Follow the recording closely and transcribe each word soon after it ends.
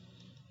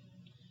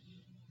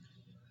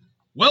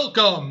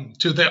Welcome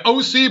to the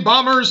OC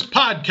Bombers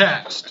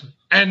podcast.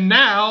 And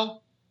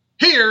now,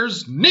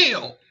 here's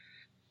Neil.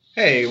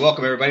 Hey,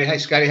 welcome everybody. Hi,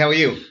 Scotty. How are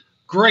you?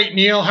 Great,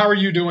 Neil. How are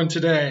you doing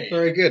today?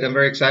 Very good. I'm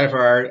very excited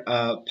for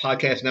our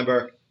podcast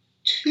number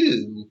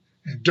 2.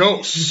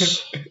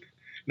 Dos.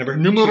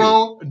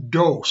 Numero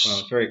dos. Well,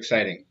 it's very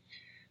exciting.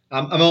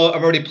 I'm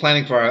already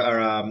planning for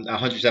our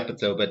 100th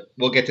episode, but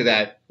we'll get to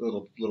that a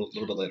little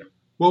bit later.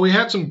 Well, we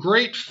had some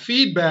great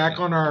feedback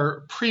on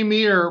our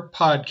premiere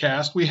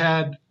podcast. We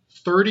had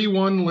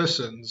 31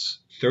 listens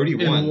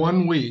 31 in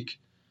 1 week.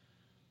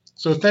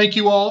 So thank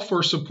you all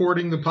for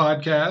supporting the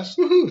podcast.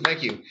 Woohoo,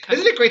 thank you.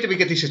 Isn't it great that we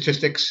get these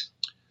statistics?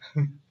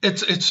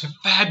 It's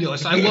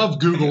fabulous. I love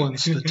Googling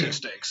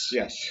statistics.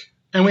 Yes.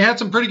 And we had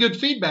some pretty good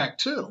feedback,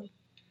 too.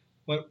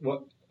 What?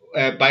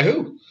 By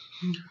who?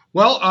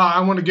 Well,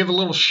 I want to give a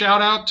little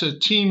shout out to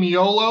Team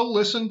YOLO.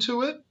 Listen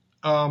to it.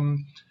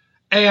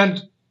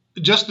 And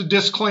just a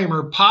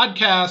disclaimer,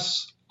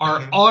 podcasts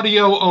are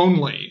audio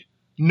only.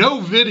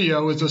 No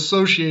video is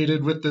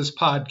associated with this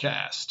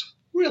podcast.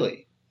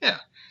 Really? Yeah.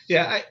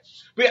 Yeah.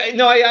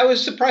 I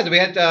was surprised. We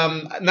had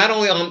not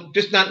only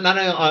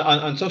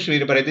on social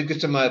media, but I did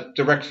get some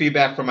direct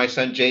feedback from my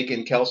son Jake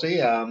and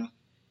Kelsey.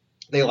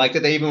 They liked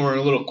it. They even were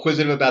a little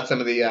inquisitive about some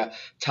of the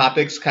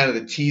topics, kind of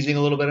the teasing a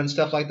a little bit and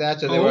stuff like that.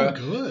 So they were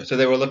good. So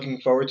they were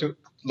looking forward to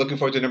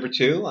number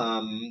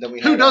 2. Then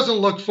Who doesn't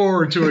look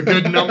forward to a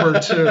good number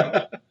 2?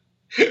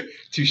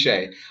 Touche.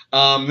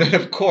 Then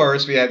of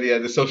course we had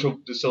the social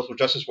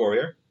justice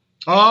warrior.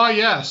 Oh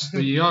yes,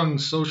 the young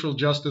social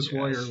justice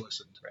warrior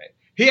listened. Right.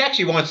 He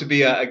actually wants to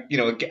be a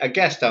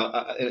guest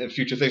in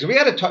future things. We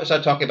got to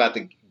start talking about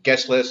the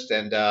guest list,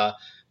 and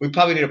we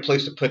probably need a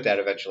place to put that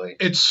eventually.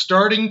 It's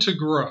starting to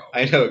grow.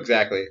 I know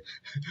exactly.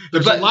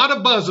 There's a lot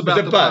of buzz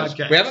about the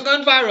podcast. We haven't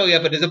gone viral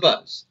yet, but there's a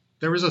buzz.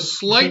 There is a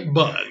slight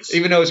buzz.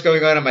 Even though it's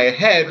going on in my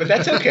head, but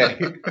that's okay.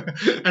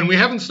 And we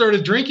haven't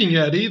started drinking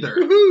yet either.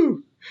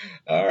 Woohoo!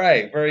 All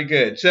right, very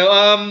good. So,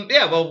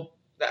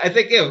 I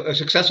think a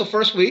successful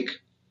first week.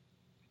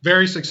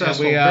 Very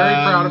successful. Very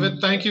proud of it.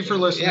 Thank you for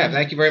listening. Yeah,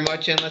 thank you very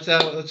much. And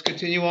let's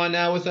continue on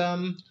now with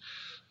a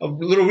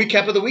little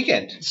recap of the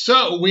weekend.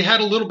 So we had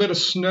a little bit of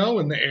snow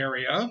in the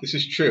area. This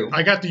is true.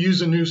 I got to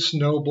use a new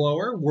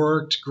snowblower.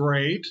 Worked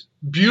great.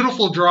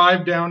 Beautiful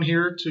drive down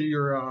here to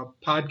your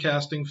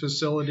podcasting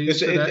facilities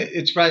today.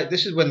 It's right.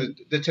 This is when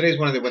today's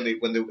when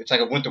it's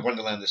like a winter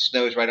wonderland. The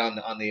snow is right on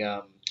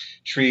the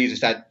trees.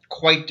 It's not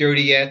quite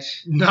dirty yet.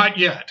 Not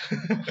yet.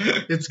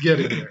 It's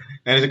getting there.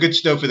 And it's a good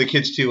snow for the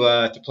kids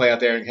to play out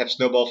there and have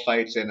snowball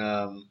fights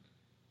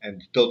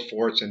and build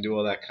forts and do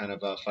all that kind of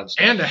fun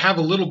stuff. And to have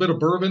a little bit of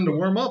bourbon to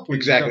warm up with.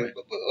 Exactly.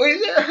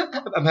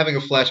 I'm having a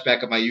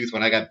flashback of my youth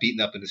when I got beaten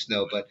up in the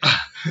snow. But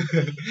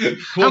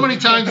how many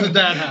times did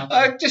that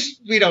happen?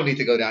 We don't need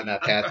to go down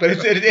that path, but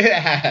it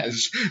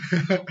has.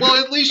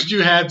 Well, at least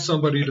you had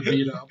somebody to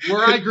beat up.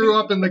 Where I grew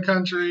up in the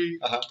country,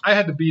 I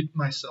had to beat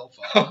myself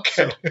up.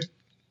 Okay.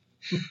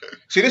 So.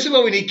 See, this is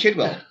what we need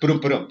Kidwell.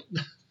 Ba-dum.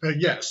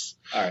 Yes.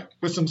 All right.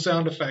 With some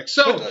sound effects.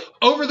 So,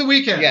 over the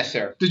weekend. Yes,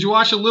 sir. Did you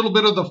watch a little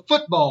bit of the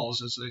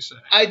footballs, as they say?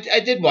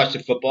 I did watch the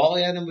football,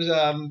 and it was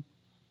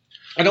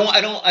I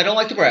don't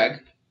like to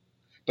brag,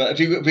 but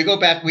if we go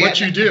back,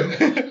 you do.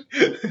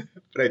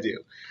 But I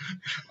do.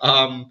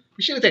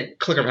 We should have taken a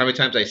clicker of how many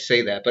times I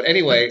say that. But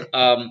anyway,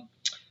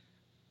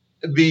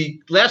 the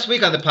last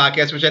week on the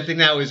podcast, which I think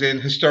now is in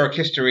historic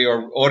history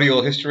or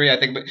audio history, I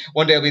think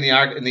one day it'll be in the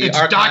archives. It's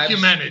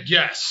documented,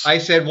 yes. I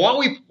said, why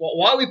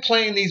are we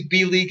playing these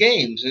B League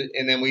games?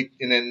 And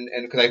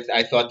because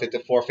I thought that the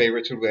 4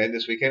 favorites would win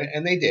this weekend,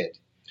 and they did.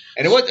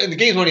 And the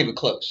games weren't even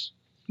close.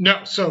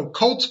 No. So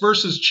Colts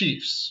versus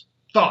Chiefs.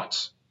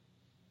 Thoughts?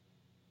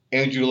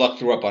 Andrew Luck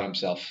threw up on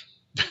himself.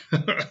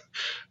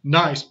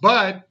 Nice,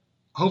 but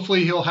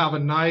hopefully he'll have a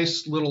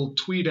nice little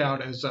tweet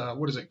out as,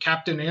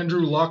 Captain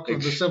Andrew Luck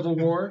of the Civil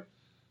War?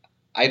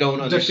 I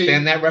don't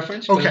understand that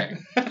reference. Okay.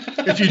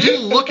 If you do,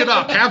 look it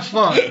up. Have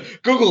fun.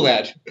 Google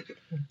that.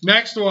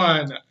 Next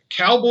one,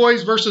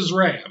 Cowboys versus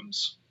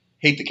Rams.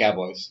 Hate the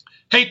Cowboys.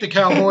 Hate the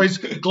Cowboys.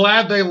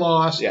 Glad they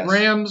lost. Yes.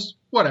 Rams,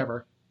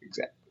 whatever.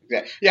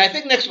 Exactly. Yeah, I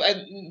think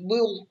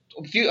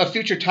a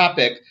future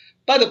topic.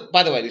 By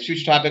the way, these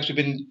future topics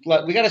we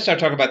got to start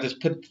talking about this.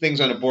 Put things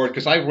on the board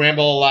because I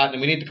ramble a lot, and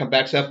we need to come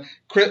back to stuff.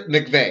 Chris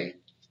McVay,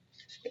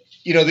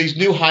 these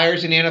new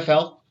hires in the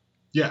NFL.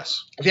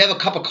 Yes. If you have a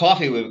cup of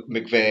coffee with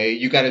McVay,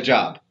 you got a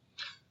job.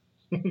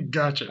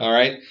 Gotcha. All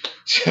right.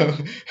 So,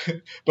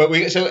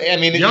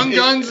 young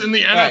guns in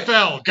the NFL.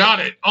 Right.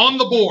 Got it on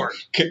the board.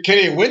 Can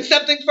you win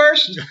something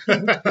first?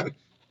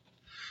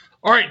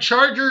 All right,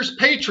 Chargers,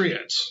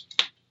 Patriots.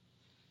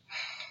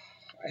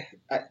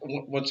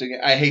 Once again,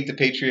 I hate the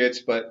Patriots,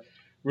 but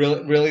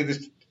really,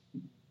 this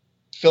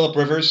Phillip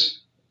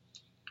Rivers.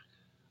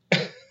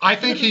 I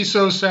think he's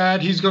so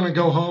sad he's going to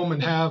go home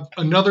and have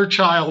another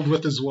child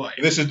with his wife.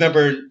 This is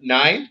number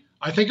 9?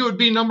 I think it would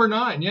be number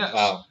 9, yes.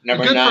 Wow. Good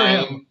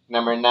 9. for him.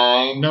 Number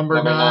 9.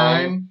 Number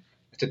 9.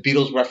 It's a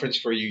Beatles reference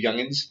for you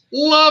youngins.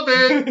 Love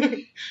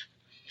it.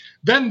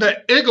 Then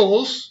the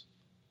Eagles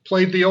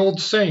played the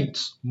old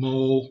Saints.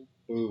 Mo.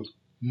 Ooh.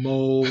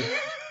 Mole.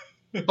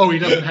 Oh, he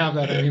doesn't have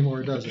that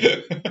anymore, does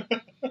he?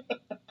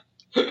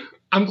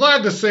 I'm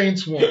glad the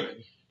Saints won.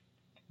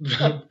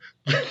 Because,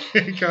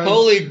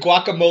 Holy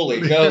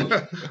guacamole.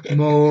 Go.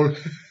 Mole.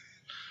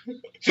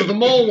 So the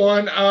Mole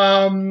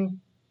won.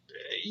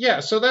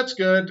 Yeah, so that's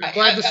good.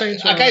 Glad the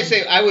Saints won. I gotta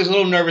say, I was a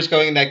little nervous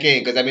going in that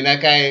game because, I mean,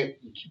 that guy,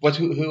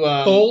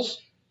 Foles?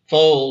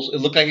 Foles, it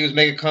looked like he was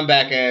making a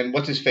comeback, and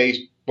what's his face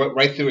went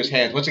right through his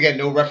hands. Once again,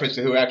 no reference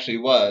to who it actually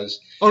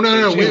was. Oh,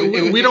 no.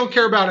 We don't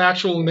care about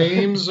actual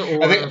names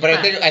or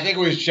I think it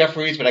was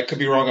Jeffries, but I could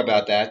be wrong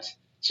about that.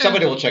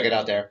 Somebody will check it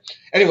out there.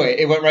 Anyway,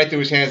 it went right through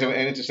his hands, and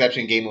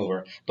interception, game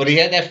over. But he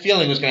had that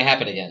feeling it was going to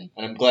happen again,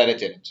 and I'm glad it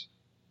didn't.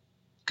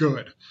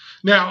 Good.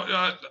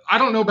 Now, I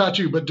don't know about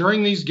you, but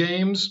during these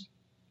games,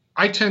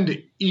 I tend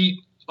to eat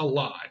a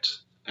lot.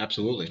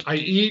 Absolutely. I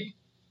eat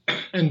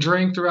and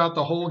drink throughout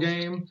the whole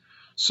game.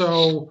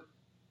 So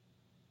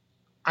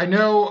I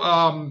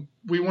know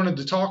we wanted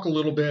to talk a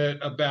little bit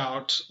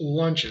about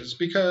lunches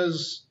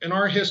because in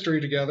our history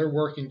together,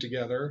 working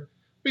together,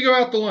 we go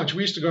out to lunch.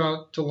 We used to go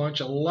out to lunch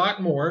a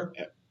lot more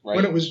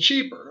when it was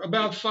cheaper,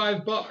 about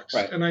 $5.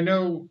 Right. And I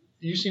know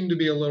you seem to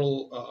be a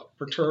little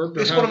perturbed.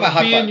 This is one of my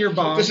hot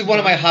buttons. This is one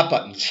of my hot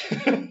buttons.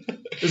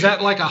 Is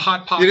that like a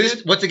hot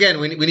pocket? Once again,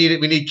 we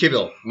need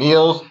kibble.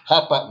 Neil's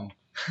hot button.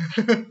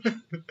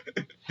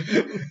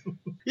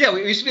 Yeah,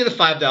 we used to be the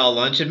 $5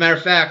 lunch. As a matter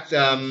of fact,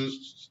 I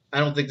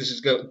don't think this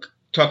is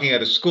talking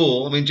out of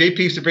school. I mean, JP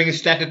used to bring a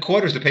stack of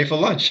quarters to pay for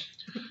lunch.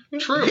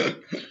 True.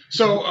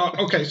 So,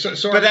 okay.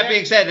 So but that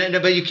being said,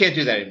 but you can't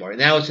do that anymore.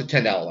 Now it's a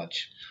 $10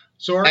 lunch.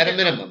 So at a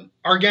minimum.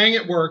 Our gang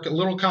at work, a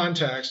little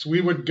context,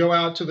 we would go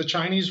out to the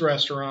Chinese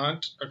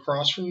restaurant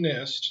across from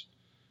NIST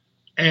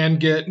and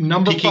get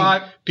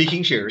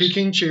Peking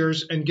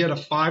Cheers, and get a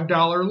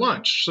 $5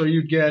 lunch. So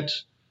you'd get,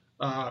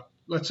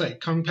 let's say,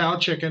 Kung Pao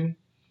chicken,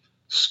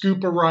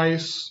 scoop of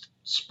rice,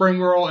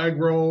 spring roll, egg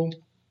roll,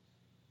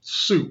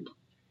 soup.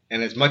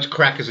 And as much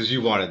crackers as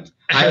you wanted.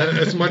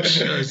 As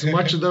much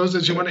of those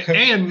as you wanted,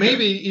 and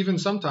maybe even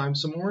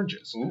sometimes some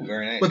oranges. Ooh,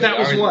 very nice. But that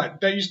was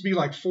what? That used to be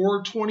like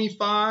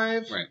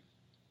 $4.25, right?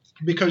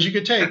 Because you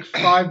could take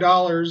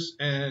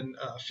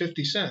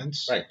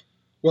 $5.50. Right.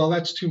 Well,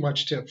 that's too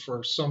much tip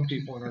for some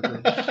people in our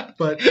group.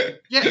 But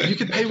yeah, you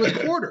could pay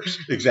with quarters.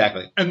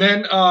 Exactly. And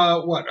then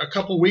a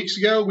couple weeks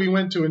ago, we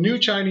went to a new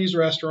Chinese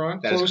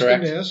restaurant close to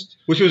NIST,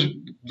 which was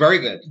very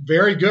good.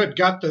 Very good.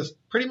 Got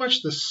pretty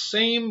much the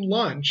same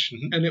lunch,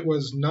 and it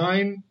was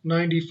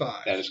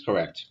 $9.95. That is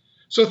correct.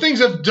 So things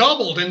have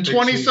doubled in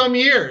 20-some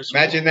years.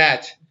 Imagine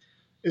that.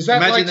 Is that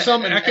like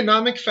some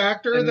economic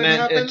factor that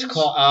happens? It's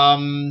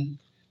called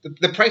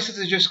the prices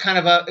have just kind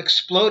of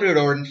exploded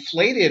or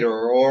inflated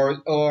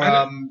or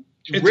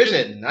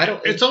risen.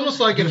 It's almost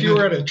like if you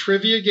were at a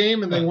trivia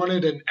game and they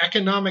wanted an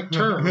economic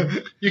term,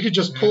 you could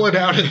just pull it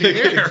out of the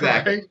air.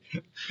 Exactly.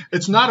 Right?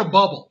 It's not a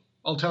bubble.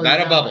 I'll tell you.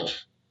 Not a bubble.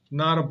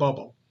 Not a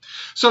bubble.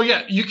 So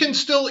yeah, you can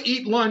still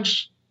eat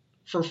lunch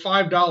for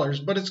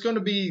 $5, but it's going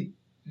to be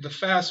the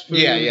fast food.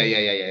 Yeah.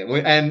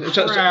 And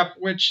crap,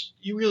 which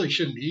you really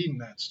shouldn't be eating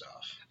that stuff.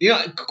 You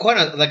know,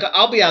 like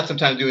I'll be out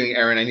sometime doing an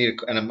errand.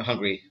 And I'm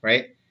hungry,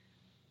 right?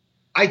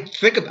 I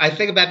think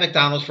about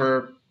McDonald's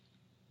for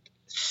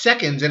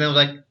seconds, and I'm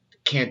like,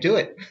 can't do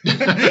it.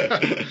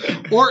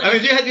 Or do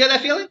you have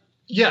that feeling?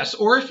 Yes.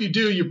 Or if you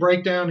do, you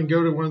break down and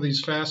go to one of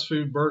these fast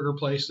food burger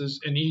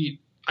places and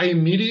eat. I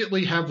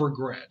immediately have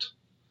regret.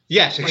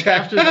 Yes,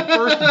 exactly. Like after the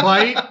first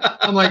bite,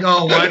 I'm like,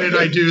 oh, why did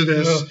I do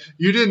this?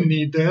 You didn't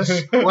need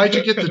this. Why'd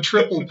you get the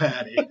triple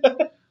patty?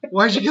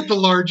 Why'd you get the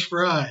large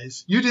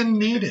fries? You didn't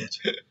need it.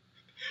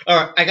 All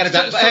right, I got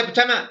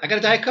time out. I got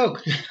a Diet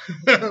Coke.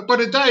 But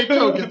a Diet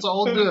Coke, it's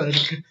all good.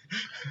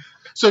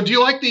 So, do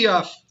you like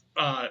the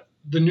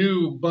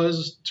new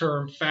buzz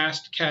term,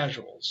 fast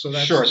casual? So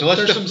that's sure. So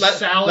let's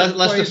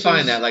let's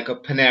define that. Like a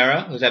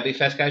Panera, would that be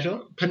fast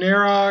casual?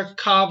 Panera,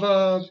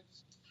 Cava,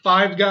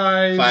 Five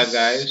Guys.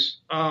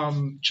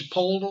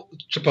 Chipotle.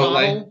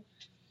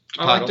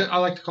 I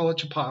like to call it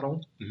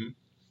Chipotle.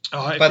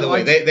 Mm-hmm. By the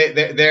way,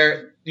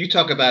 they're you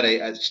talk about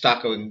a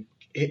stock going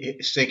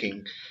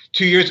sinking.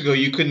 2 years ago,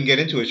 you couldn't get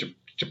into a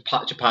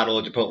Chipotle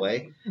or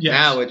Chipotle. Yes.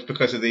 Now it's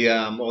because of the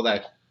all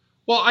that.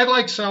 Well, I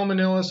like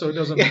salmonella, so it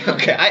doesn't.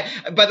 Okay.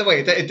 By the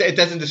way, it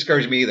doesn't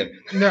discourage me either.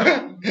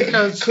 No,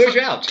 because clears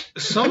you out.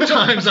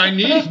 Sometimes I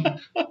need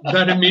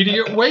that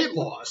immediate weight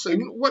loss,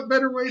 and what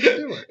better way to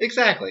do it?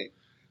 Exactly.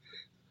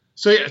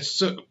 So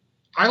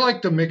I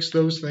like to mix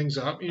those things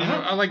up. You know,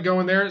 I like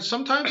going there.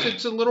 Sometimes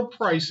it's a little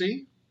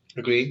pricey.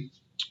 Agreed.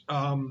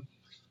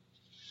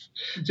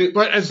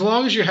 But as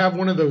long as you have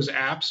one of those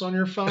apps on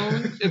your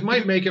phone, it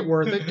might make it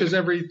worth it because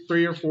every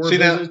 3 or 4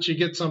 visits you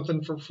get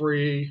something for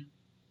free.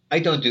 I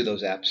don't do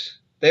those apps.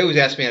 They always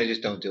ask me, and I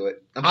just don't do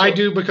it. I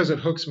do because it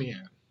hooks me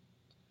in.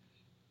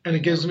 And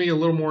it gives me a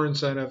little more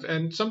incentive.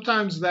 And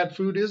sometimes that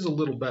food is a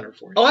little better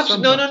for you. Oh,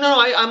 absolutely.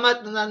 No. I'm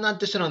not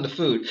dissing on the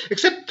food.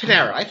 Except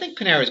Panera. I think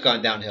Panera's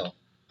gone downhill.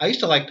 I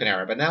used to like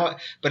Panera, but now,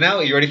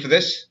 are you ready for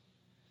this?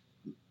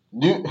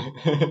 Neil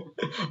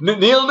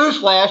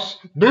Newsflash.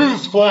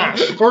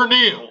 Newsflash for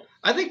Neil.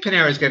 I think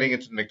Panera is getting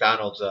into the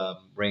McDonald's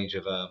range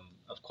of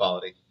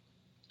quality.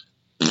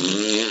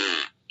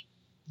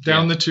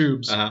 Down the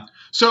tubes. Uh-huh.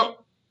 So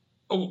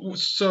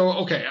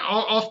okay,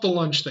 off the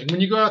lunch thing.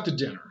 When you go out to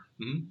dinner,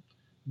 Mhm.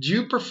 do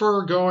you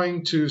prefer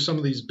going to some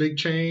of these big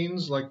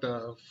chains like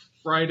the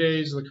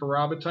Fridays, the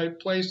Carrabba type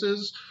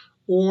places,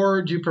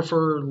 or do you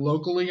prefer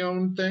locally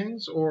owned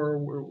things, or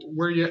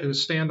where you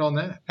stand on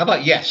that? How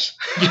about yes?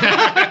 Perfect.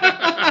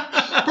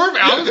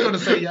 I was going to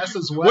say yes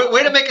as well.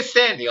 Way to make a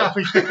stand, Neil.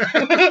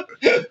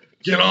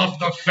 Get off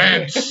the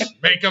fence.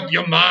 Make up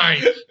your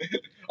mind.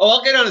 Oh,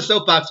 I'll get on a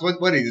soapbox one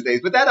of these days,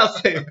 but that I'll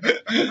say.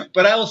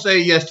 But I will say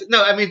yes.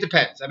 No, I mean, it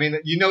depends. I mean,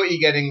 you know what you're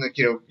getting. Like,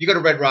 you go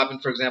to Red Robin,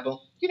 for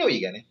example. You know what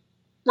you're getting.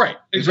 Right.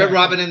 Is Red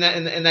Robin in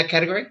that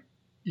category?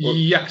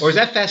 Yes. Or is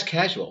that fast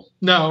casual?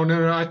 No.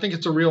 I think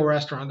it's a real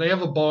restaurant. They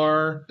have a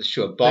bar.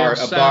 Sure, They have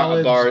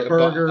salads,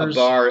 burgers,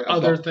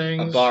 other A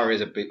things. bar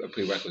is a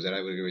prerequisite.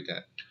 I would agree with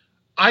that.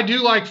 I do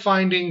like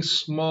finding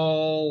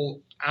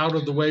small, out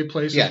of the way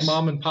places, Yes.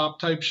 mom and pop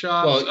type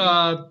shops.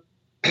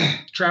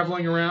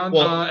 Traveling around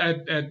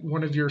at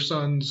one of your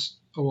son's,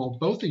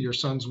 both of your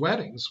son's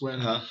weddings, when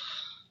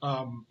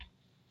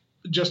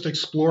just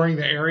exploring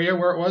the area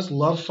where it was.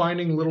 Love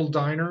finding little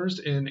diners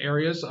in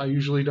areas I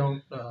usually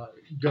don't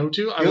go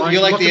to. You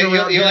like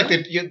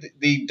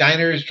the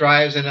diners,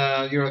 drives,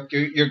 and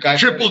your guy.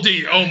 Triple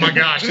D. Oh my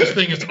gosh, this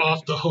thing is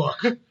off the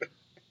hook.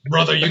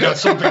 Brother, you got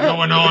something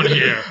going on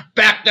here.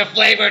 Back the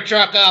flavor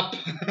truck up.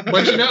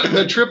 But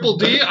the Triple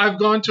D, I've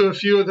gone to a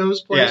few of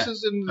those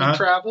places in the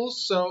travels.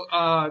 So,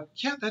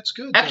 that's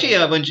good. Actually,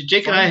 when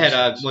Jake and I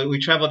had, when we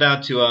traveled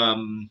down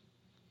to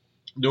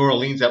New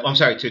Orleans,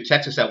 to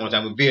Texas at one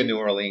time, via New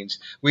Orleans,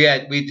 we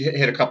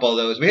hit a couple of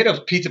those. We hit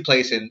a pizza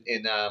place in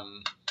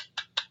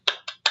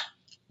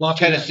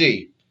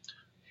Tennessee.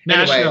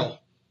 Nashville. Anyway,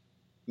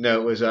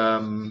 no, it was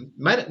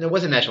it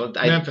wasn't Nashville.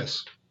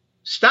 Memphis.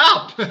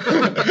 Stop. We'll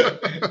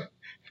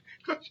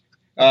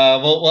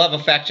have a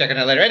fact check on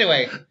that later.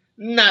 Anyway,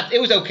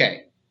 it was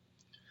okay.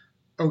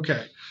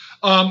 Okay.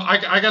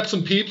 I got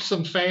some peeps,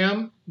 some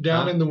fam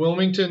down in the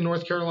Wilmington,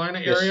 North Carolina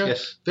area.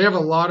 Yes. They have a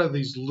lot of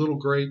these little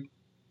great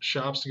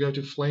shops to go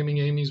to. Flaming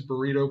Amy's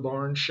Burrito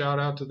Barn, shout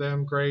out to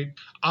them. Great.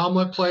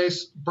 Omelet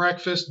place,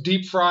 breakfast,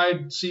 deep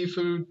fried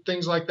seafood,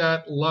 things like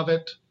that. Love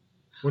it.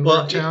 When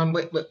we're in town.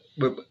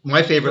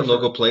 My favorite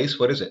local place,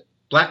 what is it?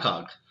 Black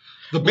Hog.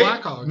 The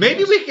Black Hog.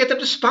 Maybe we can get them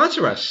to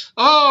sponsor us.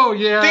 Oh,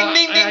 yeah. Ding,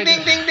 ding, ding,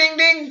 ding, ding, ding,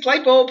 ding.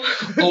 Light bulb.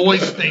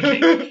 Always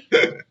thinking.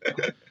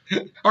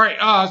 All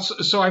right.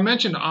 So I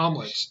mentioned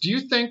omelets. Do you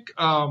think...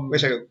 Wait a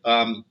second.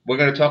 We're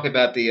going to talk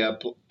about the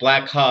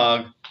Black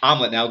Hog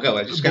omelet now. Go.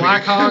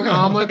 Black Hog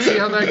omelet. See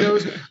how that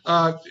goes.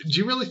 Do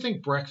you really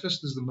think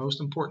breakfast is the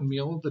most important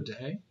meal of the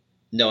day?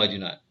 No, I do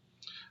not.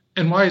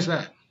 And why is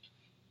that?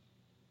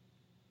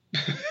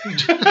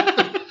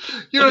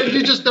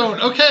 You just don't.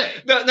 Okay.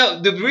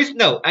 No. The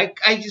reason, I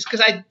just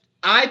because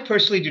I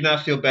personally do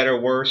not feel better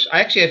or worse.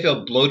 I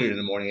feel bloated in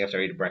the morning after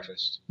I eat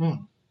breakfast.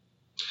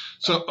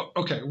 So,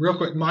 okay, real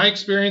quick, my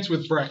experience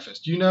with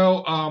breakfast.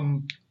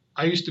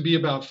 I used to be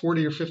about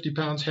 40 or 50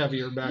 pounds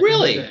heavier back in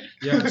the day.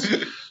 Yes.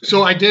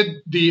 So I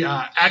did the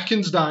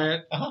Atkins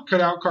diet,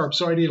 cut out carbs.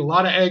 So I'd eat a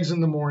lot of eggs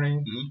in the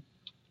morning,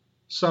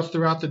 stuff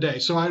throughout the day.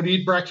 So I would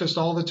eat breakfast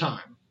all the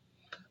time.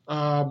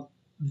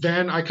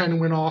 Then I kind of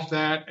went off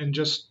that and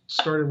just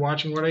started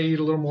watching what I eat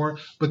a little more.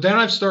 But then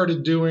I've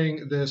started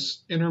doing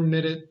this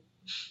intermittent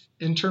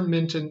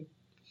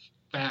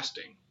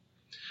fasting.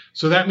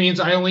 So that means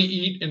I only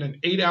eat in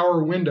an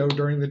 8-hour window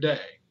during the day.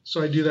 So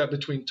I do that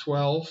between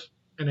 12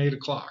 and 8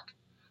 o'clock.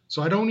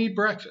 So I don't eat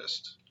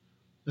breakfast.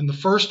 In the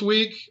first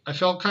week, I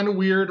felt kind of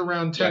weird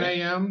around 10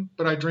 a.m.,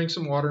 but I drink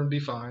some water and be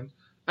fine.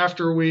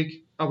 After a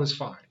week, I was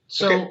fine.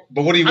 So,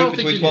 but what do you eat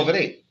between 12 and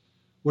 8?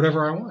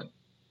 Whatever I want.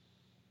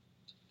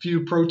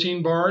 Few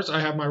protein bars. I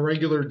have my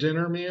regular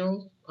dinner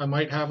meal. I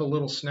might have a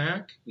little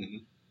snack,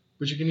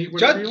 but you can eat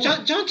whatever you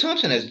want. John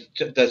Thompson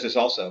does this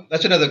also.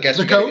 That's another guest.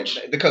 The coach.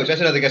 That's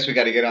another guest we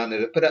got to get on.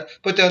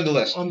 Put down the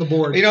list on the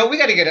board. We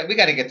got to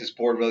get this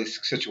board really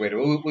situated.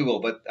 We will,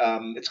 but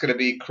it's going to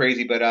be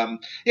crazy. But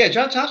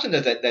John Thompson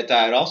does that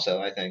diet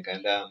also, I think.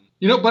 And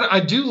but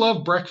I do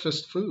love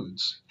breakfast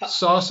foods: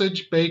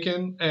 sausage,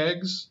 bacon,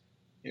 eggs.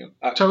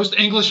 Toast,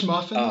 English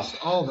muffins,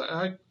 all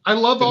that. I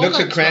love all that. Nooks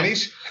and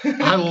crannies.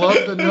 I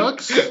love the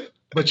nooks,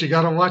 but you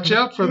got to watch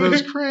out for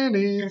those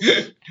crannies.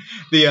 Just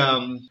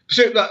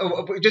get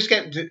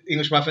the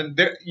English muffin.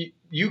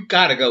 You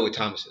got to go with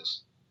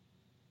Thomas's.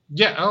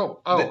 Yeah.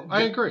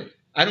 I agree.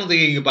 I don't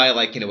think you can buy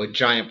a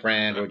giant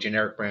brand or a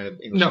generic brand of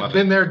English muffin. No,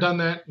 been there, done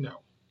that.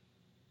 No.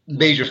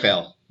 Major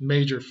fail.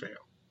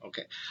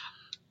 Okay.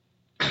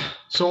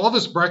 So all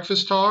this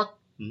breakfast talk.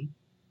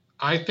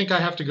 I think I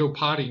have to go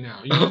potty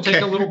now. You want to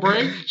take a little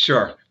break?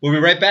 Sure. We'll be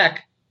right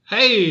back.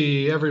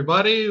 Hey,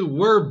 everybody.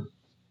 We're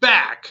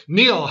back.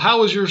 Neil,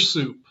 how was your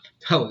soup?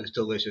 Oh, it was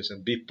delicious.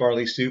 And beef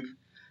barley soup.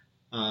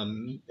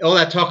 All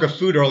that talk of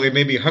food earlier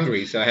made me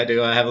hungry, so I had to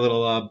have a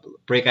little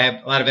break. I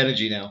have a lot of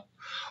energy now.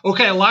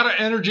 Okay, a lot of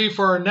energy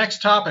for our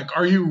next topic.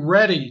 Are you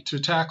ready to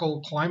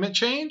tackle climate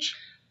change?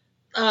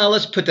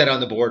 Let's put that on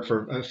the board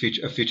for a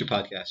future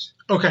podcast.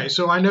 Okay,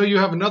 so I know you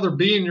have another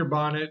bee in your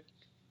bonnet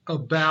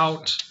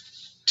about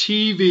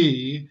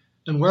TV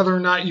and whether or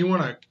not you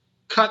want to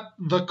cut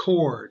the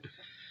cord.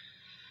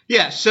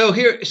 Yeah, so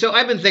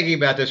I've been thinking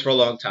about this for a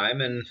long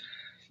time and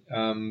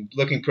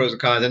looking pros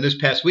and cons. And this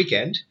past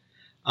weekend,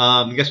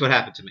 guess what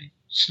happened to me?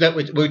 Snow.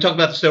 We talked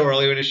about the snow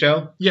earlier in the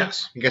show.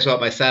 Yes. And guess what?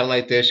 My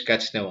satellite dish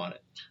got snow on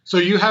it. So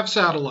you have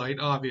satellite,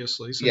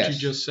 obviously, since Yes, you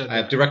just said I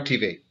have that.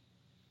 DirecTV.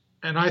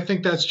 And I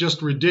think that's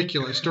just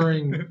ridiculous.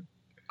 During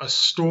a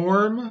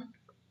storm,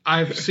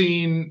 I've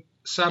seen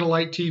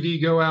satellite TV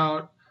go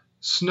out.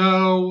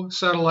 Snow,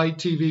 satellite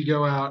TV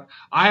go out.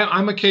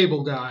 I'm a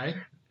cable guy.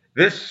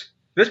 This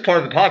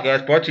part of the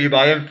podcast brought to you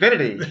by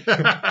Infinity.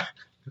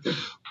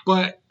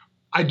 But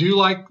I do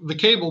like the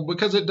cable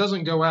because it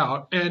doesn't go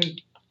out.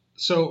 And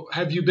so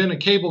have you been a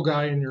cable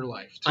guy in your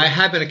life? I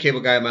have been a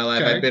cable guy in my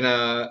life. Okay. I've been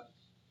a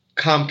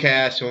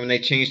Comcast, or when they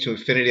changed to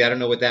Infinity, I don't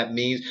know what that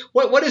means.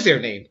 What is their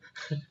name?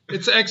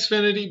 It's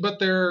Xfinity, but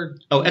their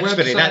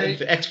Xfinity, not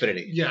website,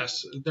 Xfinity.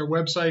 yes, their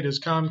website is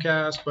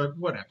Comcast, but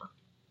whatever.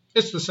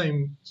 It's the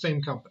same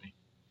company.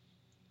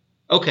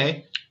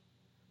 Okay.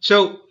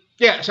 So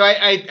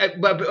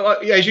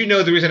but as you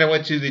know, the reason I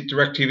went to the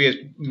DirecTV is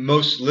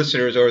most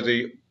listeners, or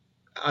the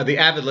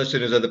avid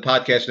listeners of the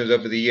podcast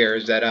over the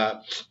years, that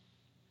the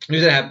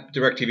reason I have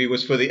DirecTV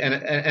was for the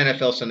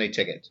NFL Sunday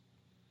Ticket,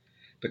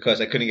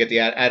 because I couldn't get the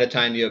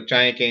out-of-time New York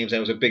Giant games. That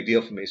was a big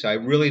deal for me, so I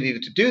really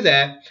needed to do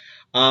that.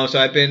 So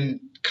I've been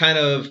kind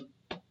of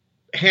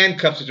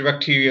handcuffed to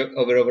DirecTV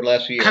over the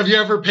last few years. Have you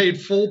ever paid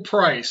full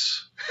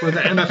price for the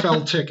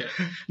NFL ticket?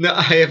 No,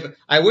 I have.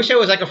 I wish I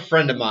was like a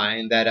friend of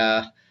mine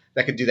that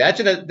could do that.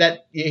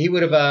 That he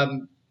would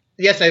have.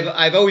 Yes,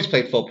 I've always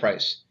paid full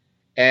price,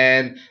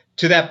 and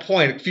to that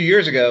point, a few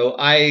years ago,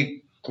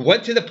 I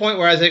went to the point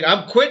where I was like,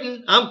 I'm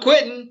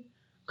quitting,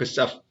 because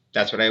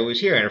that's what I always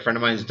hear. And a friend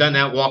of mine has done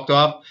that, walked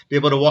off, be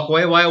able to walk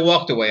away. Well, I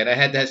walked away, and I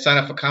had to sign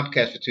up for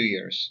Comcast for 2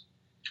 years.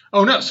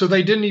 Oh, no. So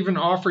they didn't even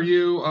offer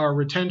you a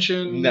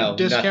retention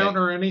discount nothing.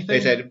 Or anything?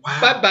 They said,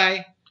 wow.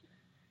 Bye-bye.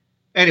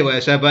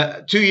 Anyway,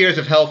 but 2 years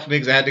of hell for me,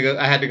 because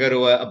I had to go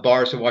to a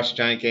bar to watch the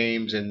Giant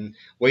games and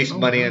waste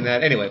money on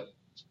that. Anyway,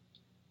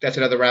 that's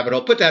another rabbit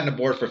hole. Put that on the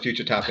board for a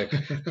future topic.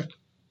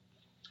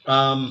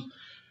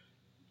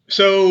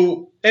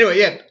 So anyway,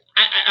 yeah,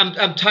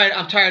 I'm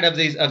tired of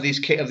these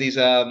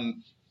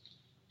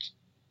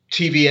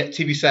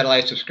TV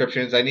satellite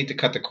subscriptions. I need to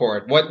cut the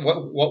cord.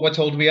 What's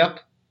holding me up?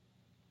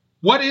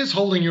 What is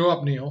holding you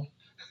up, Neil?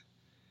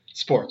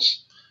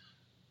 Sports.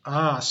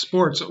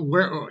 Sports.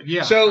 Where?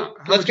 Yeah. So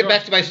let's get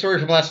back to my story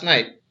from last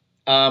night.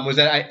 Was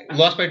that I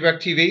lost my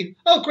DirecTV?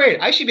 Oh,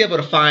 great! I should be able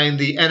to find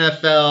the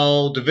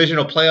NFL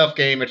divisional playoff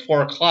game at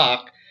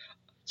 4:00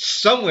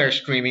 somewhere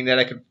streaming that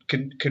I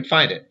could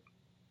find it.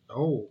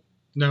 Oh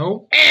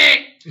no!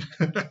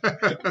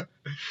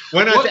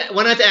 Went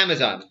on to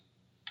Amazon.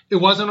 It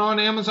wasn't on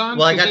Amazon.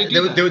 Well, I got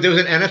there was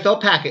an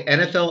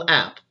NFL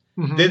app.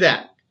 Mm-hmm. Did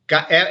that.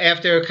 Got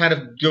after kind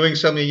of doing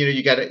something,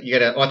 you got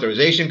an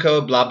authorization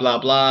code, blah blah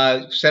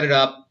blah. Set it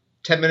up.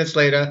 10 minutes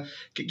later,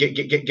 get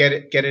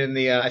it in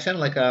the. I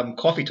sounded like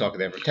coffee talk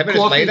there. 10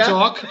 minutes coffee later.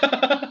 Talk.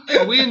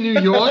 Are we in New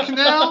York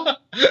now?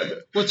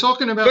 We're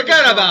talking about.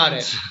 Forget about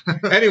it.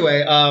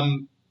 Anyway,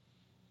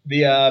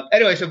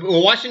 so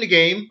we're watching the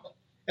game,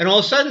 and all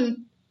of a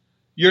sudden,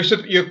 your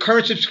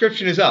current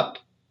subscription is up.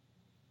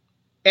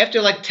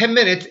 After like 10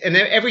 minutes, and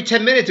then every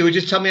 10 minutes, it would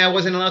just tell me I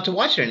wasn't allowed to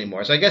watch it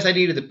anymore. So I guess I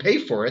needed to pay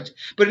for it,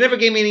 but it never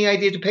gave me any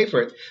idea to pay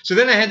for it. So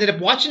then I ended up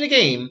watching the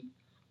game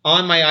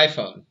on my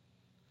iPhone.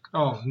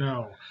 Oh,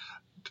 no.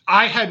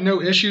 I had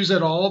no issues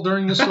at all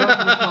during this run with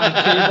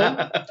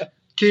my cable.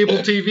 Cable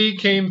TV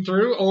came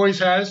through, always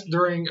has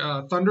during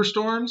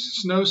thunderstorms,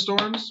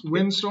 snowstorms,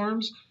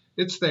 windstorms.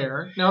 It's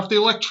there. Now, if the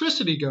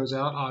electricity goes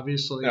out,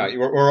 obviously. Right,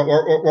 we're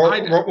all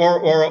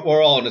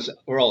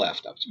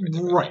effed up.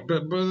 Right,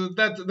 but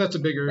that's a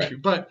bigger issue.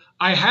 But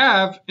I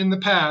have in the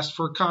past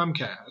for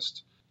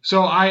Comcast.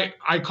 So I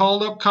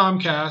called up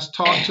Comcast,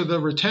 talked to the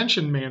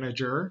retention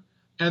manager,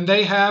 and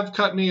they have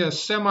cut me a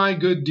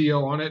semi-good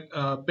deal on it,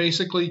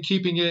 basically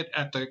keeping it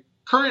at the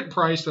current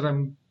price that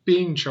I'm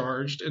being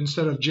charged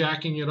instead of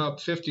jacking it up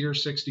 $50 or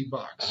 $60.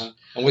 Uh-huh.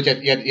 And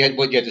you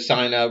had to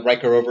sign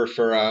Riker over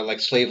for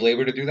like slave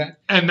labor to do that?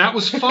 And that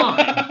was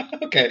fine.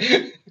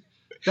 Okay.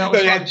 That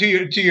was fine. Had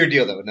a two-year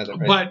deal though, right?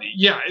 But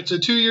yeah, it's a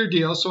 2-year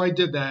deal, so I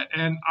did that.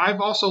 And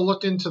I've also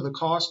looked into the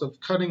cost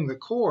of cutting the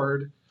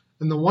cord.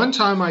 And the one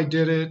time I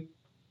did it,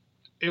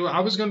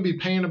 I was going to be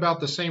paying about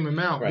the same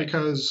amount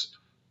because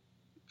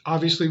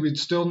obviously we'd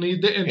still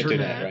need the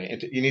internet.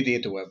 Right. You need the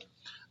interweb.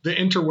 The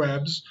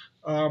interwebs.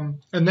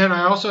 And then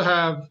I also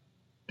have,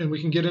 and we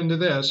can get into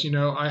this,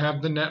 I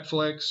have the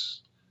Netflix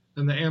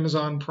and the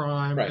Amazon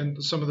Prime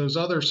and some of those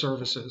other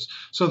services.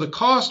 So the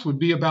cost would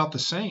be about the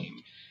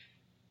same.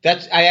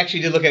 I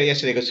actually did look at it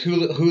yesterday because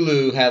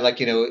Hulu had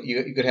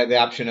you could have the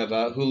option of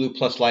Hulu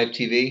plus live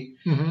TV.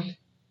 Mm-hmm.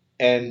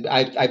 And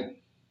I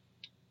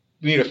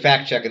need a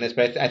fact check on this,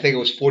 but I think it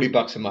was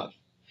 $40 a month.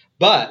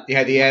 But you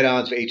had the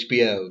add-ons for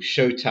HBO,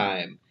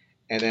 Showtime,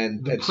 and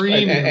then The and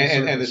premium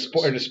the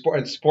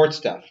services. sports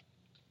stuff.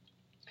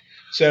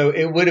 So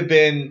it would have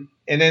been,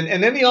 and then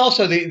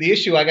the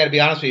issue, I got to be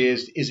honest with you,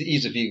 is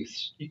ease of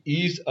use.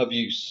 Ease of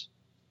use.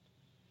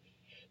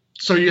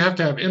 So you have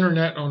to have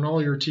internet on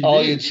all your TVs.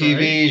 All your TVs,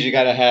 right? you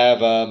got to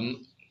have.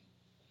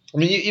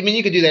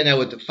 You could do that now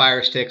with the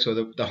Fire Sticks or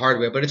the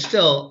hardware, but it's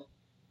still.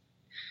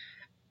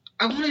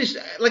 I want to just,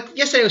 like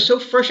yesterday, I was so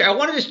frustrated. I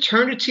want to just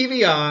turn the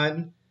TV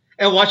on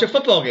and watch a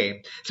football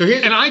game. So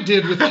here's, And I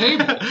did with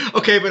cable.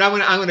 Okay, but I'm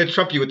gonna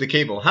trump you with the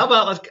cable. How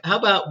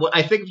about what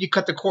I think if you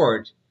cut the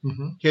cord,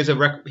 Mm-hmm.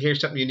 here's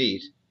something you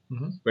need.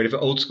 Mm-hmm. Ready for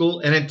old school?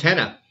 An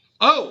antenna.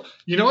 Oh,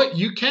 you know what?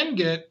 You can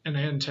get an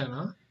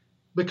antenna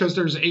because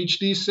there's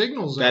HD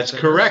signals. That's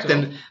out there, correct. so.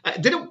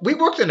 And we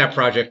worked on that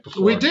project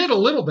before? We did a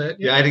little bit.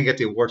 Yeah, I didn't get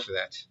the award for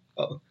that.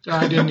 Oh.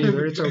 I didn't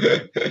either. It's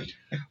okay.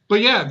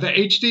 But yeah, the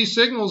HD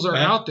signals are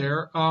out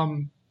there.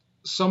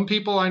 Some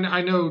people,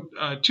 I know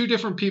two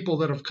different people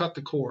that have cut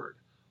the cord.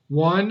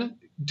 One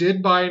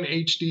did buy an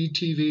HD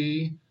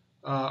TV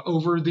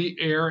over the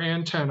air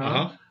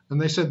antenna,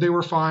 and they said they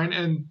were fine.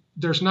 And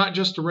there's not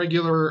just the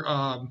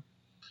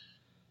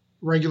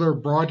regular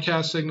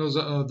broadcast signals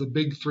of the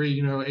big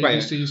three, ABC,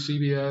 Right.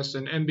 CBS,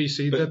 and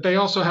NBC, that they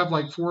also have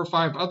like 4 or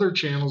 5 other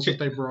channels that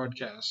they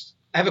broadcast.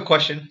 I have a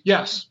question.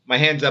 Yes. My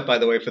hand's up, by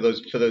the way, for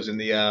those in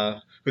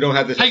the who don't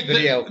have this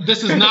video.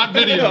 This is not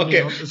video.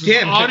 Okay. This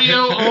is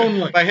audio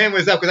only. My hand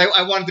was up because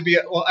I wanted to be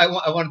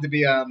I wanted to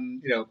be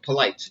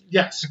polite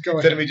Yes. Go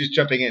instead of ahead. me just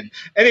jumping in.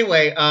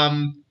 Anyway,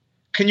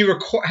 can you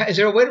record? Is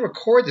there a way to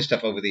record this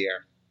stuff over the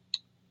air?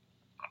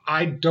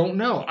 I don't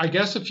know. I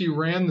guess if you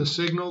ran the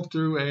signal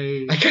through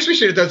I guess we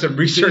should have done some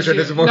research on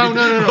this. No.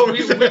 We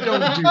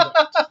don't do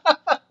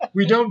that.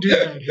 We don't do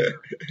that here.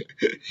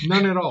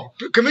 None at all.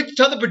 Can we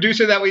tell the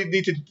producer that we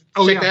need to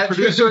check that?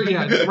 Producer,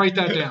 write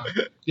that down.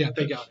 Yeah,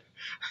 they got it.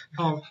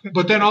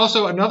 But then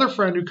also another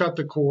friend who cut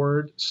the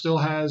cord still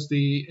has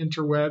the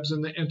interwebs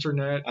and the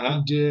internet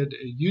and did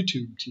a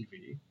YouTube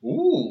TV.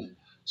 Ooh.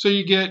 So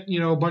you get,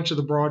 a bunch of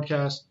the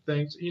broadcast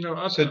things,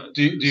 So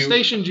do you,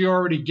 stations you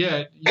already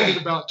get. You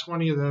get about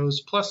 20 of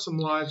those, plus some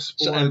live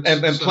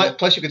sports.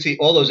 Plus you can see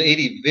all those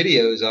 80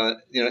 videos on,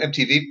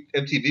 MTV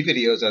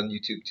videos on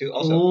YouTube too.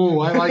 Also. Oh,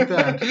 I like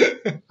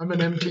that. I'm an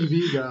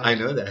MTV guy. I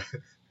know that.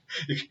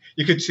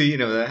 You could see,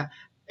 that.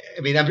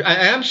 I mean,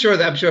 I'm sure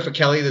for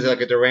Kelly there's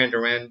like a Duran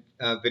Duran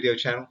video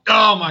channel.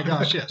 Oh my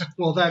gosh, yes.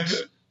 Well,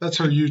 that's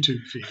her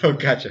YouTube feed. Oh,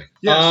 gotcha.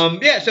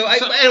 Yes. So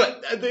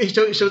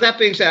that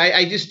being said,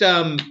 I just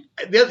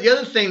the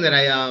other thing that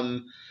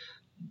I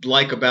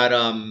like about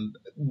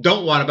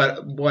don't want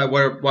about why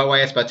I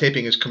asked about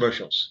taping is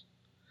commercials.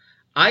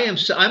 I'm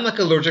like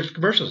allergic to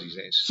commercials these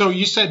days. So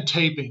you said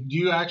taping. Do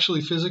you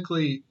actually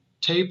physically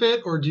tape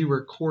it or do you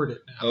record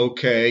it now?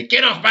 Okay,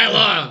 get off my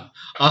lawn.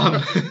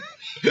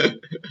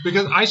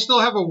 Because I still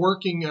have a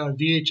working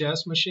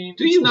VHS machine.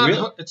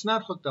 It's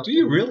not hooked up. Do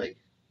you really?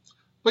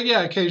 But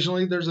yeah,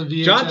 occasionally there's a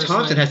VHS. John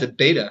Thompson has a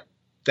beta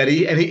that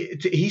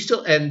he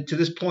still, and to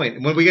this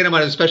point, when we get him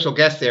on as a special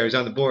guest there, he's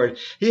on the board.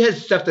 He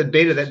has stuff that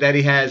beta that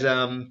he has.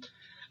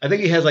 I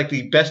think he has like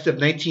the best of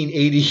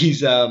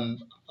 1980s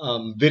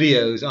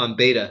videos on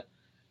beta.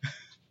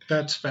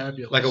 That's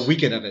fabulous. Like a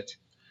weekend of it.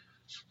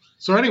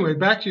 So anyway,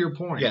 back to your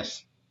point.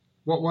 Yes.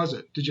 What was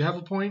it? Did you have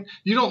a point?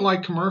 You don't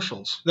like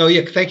commercials. No,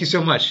 yeah. Thank you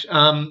so much.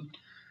 Yeah,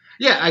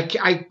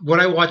 I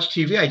when I watch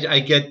TV,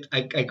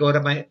 I go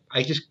to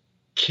I just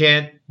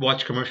can't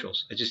watch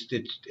commercials.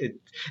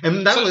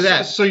 And not only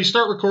that. So you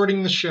start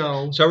recording the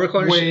show.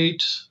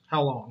 Wait,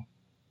 how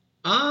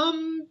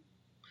long?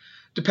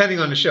 Depending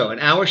on the show. An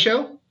hour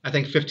show, I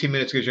think 15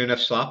 minutes gives you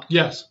enough slop.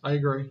 Yes, I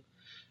agree.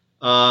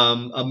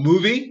 A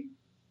movie.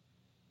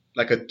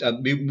 Like a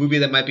movie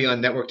that might be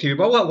on network TV.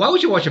 But why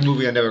would you watch a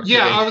movie on network TV?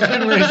 Yeah, I was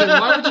getting ready to say,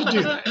 why would you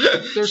do that?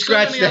 There's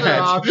Scratch so many that.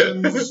 other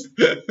options.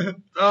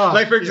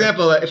 Like, for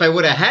example, if I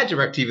would have had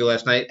DirecTV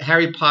last night,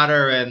 Harry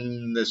Potter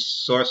and the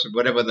Sorcerer,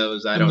 whatever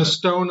those, I don't know. And the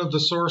Stone of the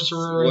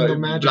Sorcerer and the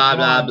Magic Blah,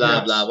 blah, Wand, blah,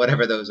 yes. blah,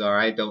 whatever those are.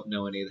 I don't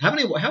know any. How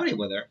many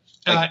were there?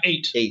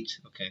 8. 8,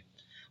 okay.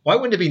 Why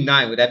wouldn't it be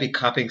 9? Would that be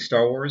copying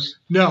Star Wars?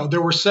 No,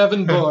 there were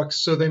 7 books,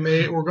 so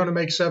we're going to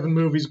make 7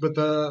 movies, but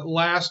the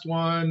last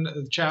one,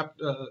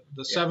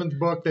 the 7th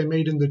book, they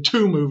made into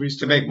 2 movies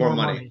to make more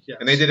money. Yes.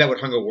 And they did that with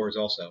Hunger Wars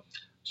also.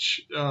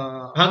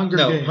 Hunger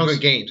Games. Hunger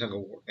Games. Hunger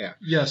War. Yeah.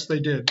 Yes, they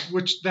did.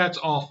 That's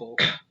awful.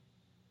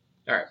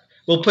 All right.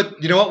 We'll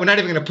put. You know what? We're not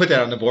even going to put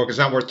that on the board because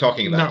it's not worth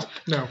talking about.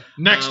 No.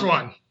 Next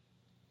one.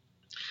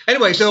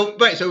 Anyway, so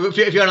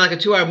if you're on like a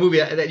 2-hour movie,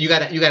 you got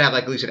to have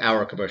like at least an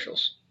hour of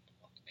commercials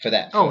for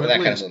that. Oh, for that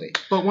kind of movie.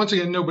 But once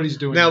again, nobody's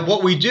doing now. that.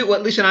 What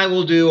Lisa and I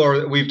will do,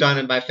 or we've done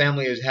in my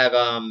family, is have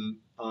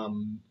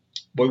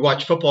we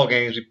watch football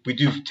games. We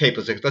do tape.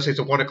 Let's say it's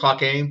a 1:00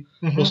 game.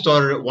 Mm-hmm. We'll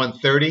start it at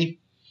 1:30.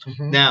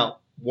 Mm-hmm. Now,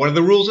 one of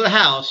the rules of the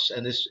house,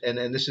 and this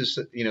is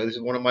this is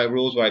one of my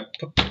rules where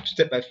I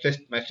step my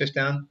fist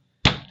down.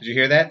 Did you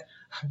hear that?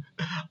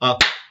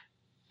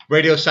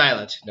 Radio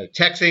silence. No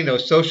texting. No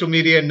social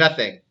media.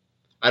 Nothing.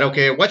 I don't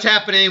care what's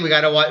happening. We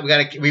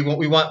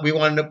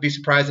want to be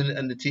surprised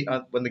when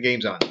the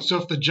game's on. So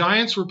if the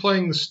Giants were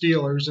playing the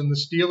Steelers and the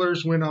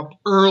Steelers went up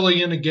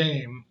early in a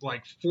game,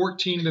 like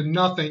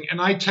 14-0,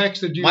 and I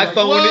texted you, My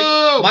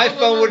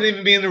phone wouldn't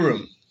even be in the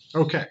room.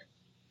 Okay.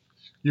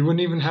 You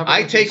wouldn't even have.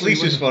 I take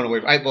Lisa's phone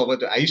away.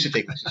 I used to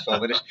take Lisa's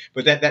phone,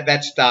 but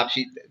that stopped.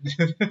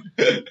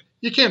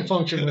 You can't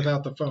function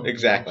without the phone.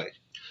 Exactly.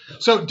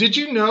 So did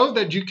you know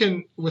that you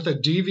can, with a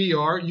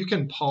DVR, you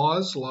can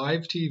pause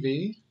live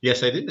TV?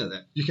 Yes, I did know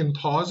that. You can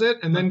pause it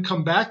and then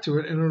come back to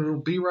it, and it'll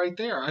be right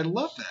there. I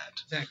love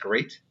that. Isn't that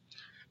great?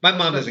 My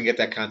mom doesn't get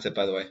that concept,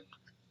 by the way.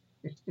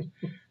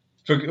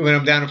 When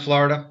I'm down in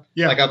Florida,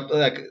 yeah, like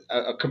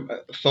a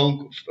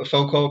phone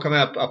call coming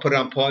up, I'll put it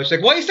on pause. She's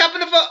like, "Why are you stopping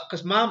the phone?"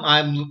 Because,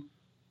 Mom,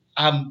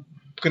 I'm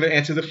gonna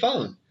answer the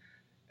phone,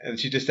 and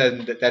she just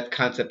doesn't. That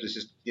concept is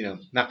just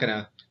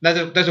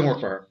doesn't work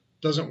for her.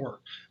 Doesn't work.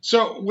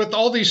 So with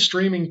all these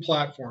streaming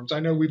platforms,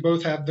 I know we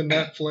both have the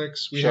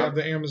Netflix, we have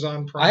the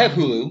Amazon Prime. I have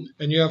Hulu,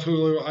 and you have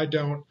Hulu. I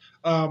don't.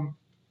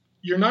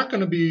 You're not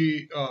going to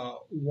be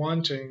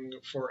wanting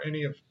for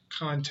any of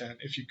content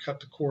if you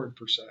cut the cord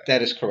per se.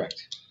 That is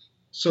correct.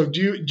 So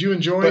do you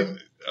enjoy?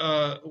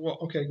 Well,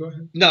 okay, go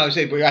ahead. No, I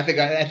think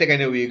I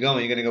know where you're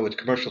going. You're going to go with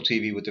commercial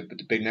TV with the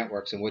big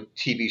networks and what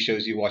TV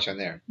shows you watch on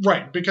there.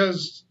 Right,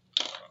 because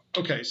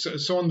okay,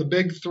 so on the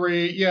big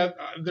three,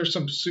 there's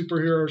some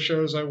superhero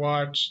shows I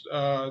watched,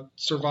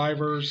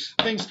 Survivors,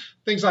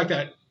 things like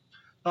that.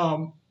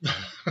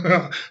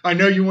 I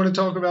know you want to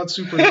talk about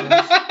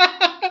superheroes.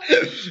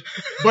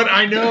 But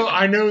I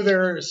know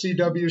their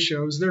CW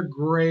shows. They're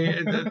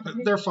great.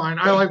 They're fine.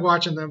 I like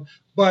watching them.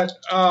 But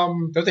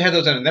don't they have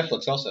those on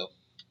Netflix also?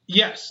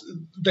 Yes,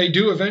 they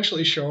do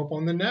eventually show up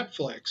on the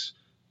Netflix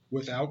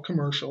without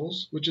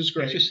commercials, which is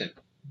great. Interesting.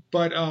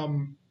 But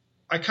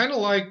I kind of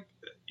like,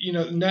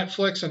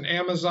 Netflix and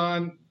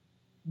Amazon.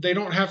 They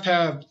don't have to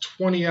have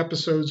 20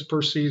 episodes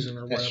per season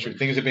or whatever. That's true.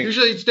 Things are being...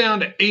 Usually it's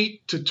down to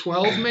 8 to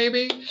 12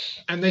 maybe,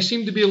 and they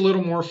seem to be a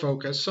little more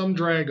focused. Some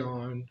drag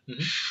on,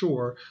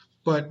 sure,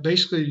 but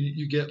basically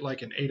you get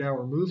like an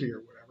 8-hour movie or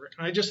whatever.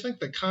 And I just think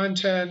the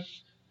content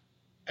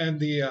and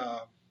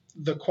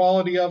the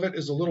quality of it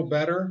is a little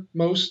better,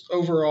 most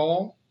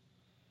overall,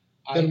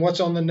 than what's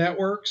on the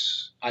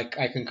networks. I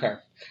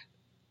concur.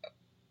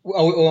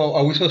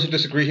 Are we supposed to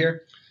disagree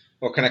here?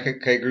 Or can I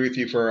agree with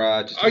you for?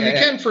 You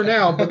can for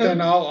now, but then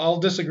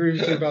I'll disagree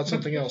with you about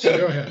something else. So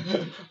go ahead.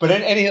 But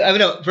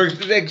for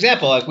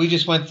example, like we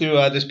just went through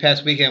this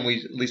past weekend.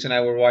 Lisa and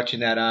I were watching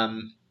that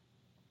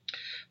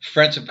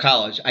Friends of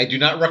College. I do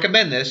not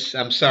recommend this.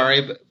 I'm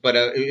sorry, but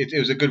it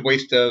was a good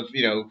waste of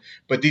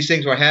But these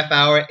things were half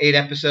hour, 8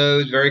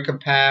 episodes, very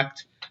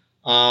compact,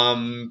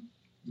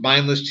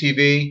 mindless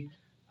TV.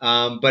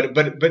 But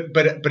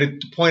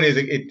the point is,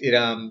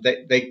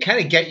 they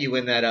kind of get you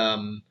in that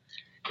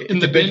In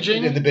the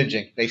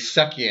binging, they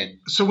suck you in.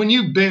 So when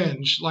you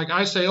binge, like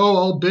I say,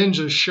 I'll binge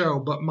a show,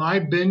 but my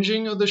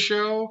binging of the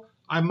show,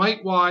 I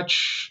might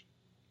watch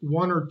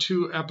 1 or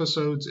 2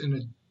 episodes in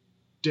a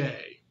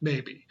day,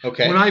 maybe.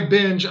 Okay. When I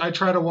binge, I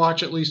try to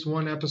watch at least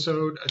 1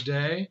 episode a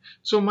day.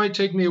 So it might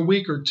take me a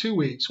week or 2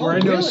 weeks. Where I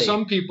know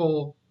some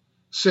people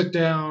sit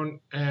down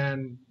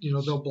and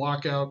they'll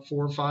block out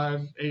 4,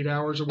 5, 8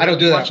 hours. I don't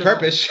do that on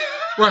purpose.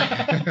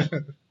 Right.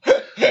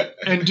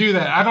 And do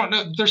that. I don't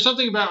know. There's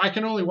something about I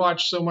can only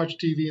watch so much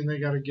TV, and they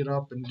got to get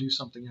up and do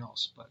something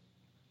else. But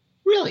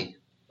really,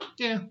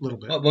 yeah, a little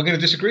bit. Well, we're going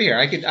to disagree here.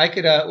 I could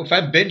if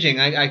I'm binging,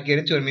 I get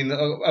into it. I mean,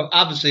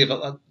 obviously, if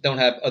I don't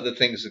have other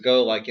things to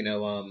go, like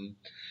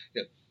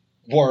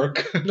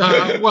work.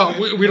 Well,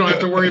 we don't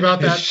have to worry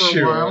about that for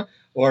a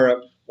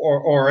while.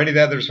 Or any of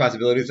the other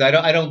responsibilities. I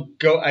don't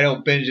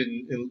binge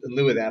in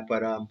lieu of that.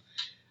 But I'm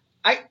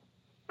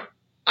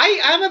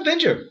a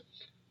binger.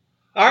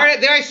 All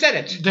right, there I said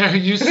it. There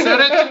you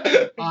said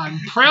it. I'm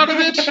proud of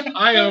it.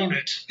 I own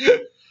it.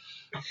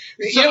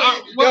 So,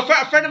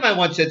 a friend of mine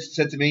once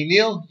said to me,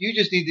 Neil, you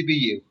just need to be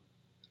you.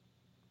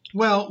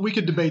 Well, we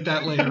could debate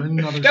that later in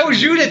another. That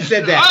was you that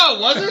said that.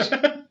 Oh, was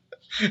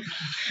it?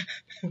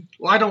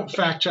 Well, I don't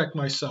fact check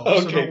myself,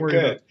 so don't worry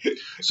about it.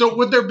 So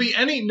would there be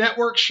any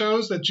network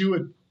shows that you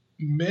would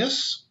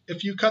miss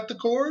if you cut the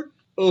cord?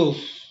 Oof.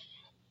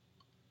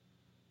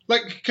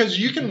 Like, because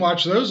you can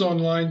watch those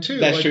online too.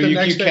 That's like true. The You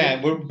next day,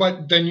 can.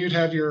 But then you'd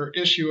have your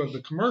issue of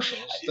the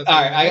commercials. All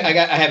right,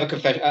 I have a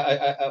confession.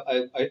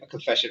 A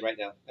confession right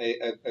now.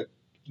 A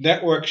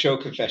network show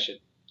confession.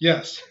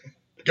 Yes.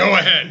 Go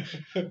ahead.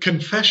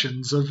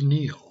 Confessions of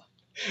Neil.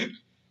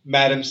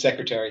 Madam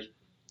Secretary.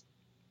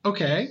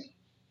 Okay.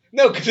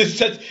 No, because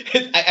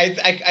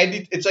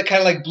it's like kind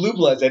of like Blue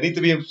Bloods. I need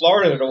to be in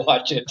Florida to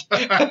watch it.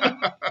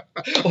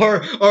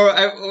 or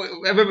I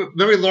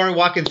remember Lauren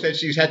Watkins said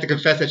she had to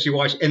confess that she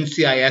watched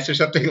NCIS or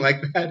something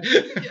like that.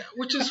 Yeah,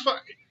 which is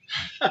fine.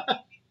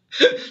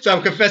 So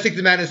I'm confessing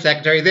to Madam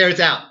Secretary. There, it's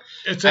out.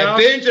 It's out.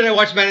 I binged and I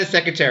watched Madam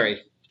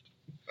Secretary.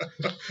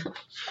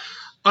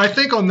 I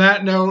think on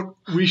that note,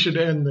 we should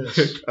end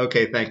this.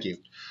 Okay, thank you.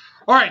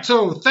 All right,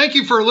 so thank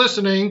you for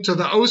listening to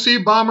the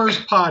OC Bombers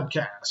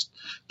podcast.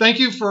 Thank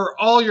you for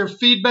all your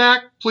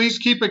feedback. Please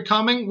keep it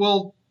coming.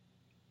 We'll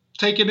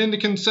take it into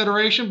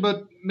consideration,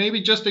 but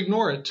maybe just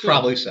ignore it too.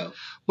 Probably so.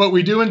 But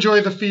we do enjoy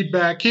the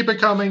feedback. Keep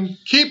it coming.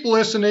 Keep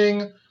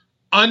listening.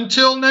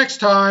 Until next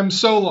time,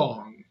 so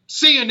long.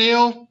 See you,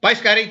 Neil. Bye,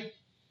 Scotty.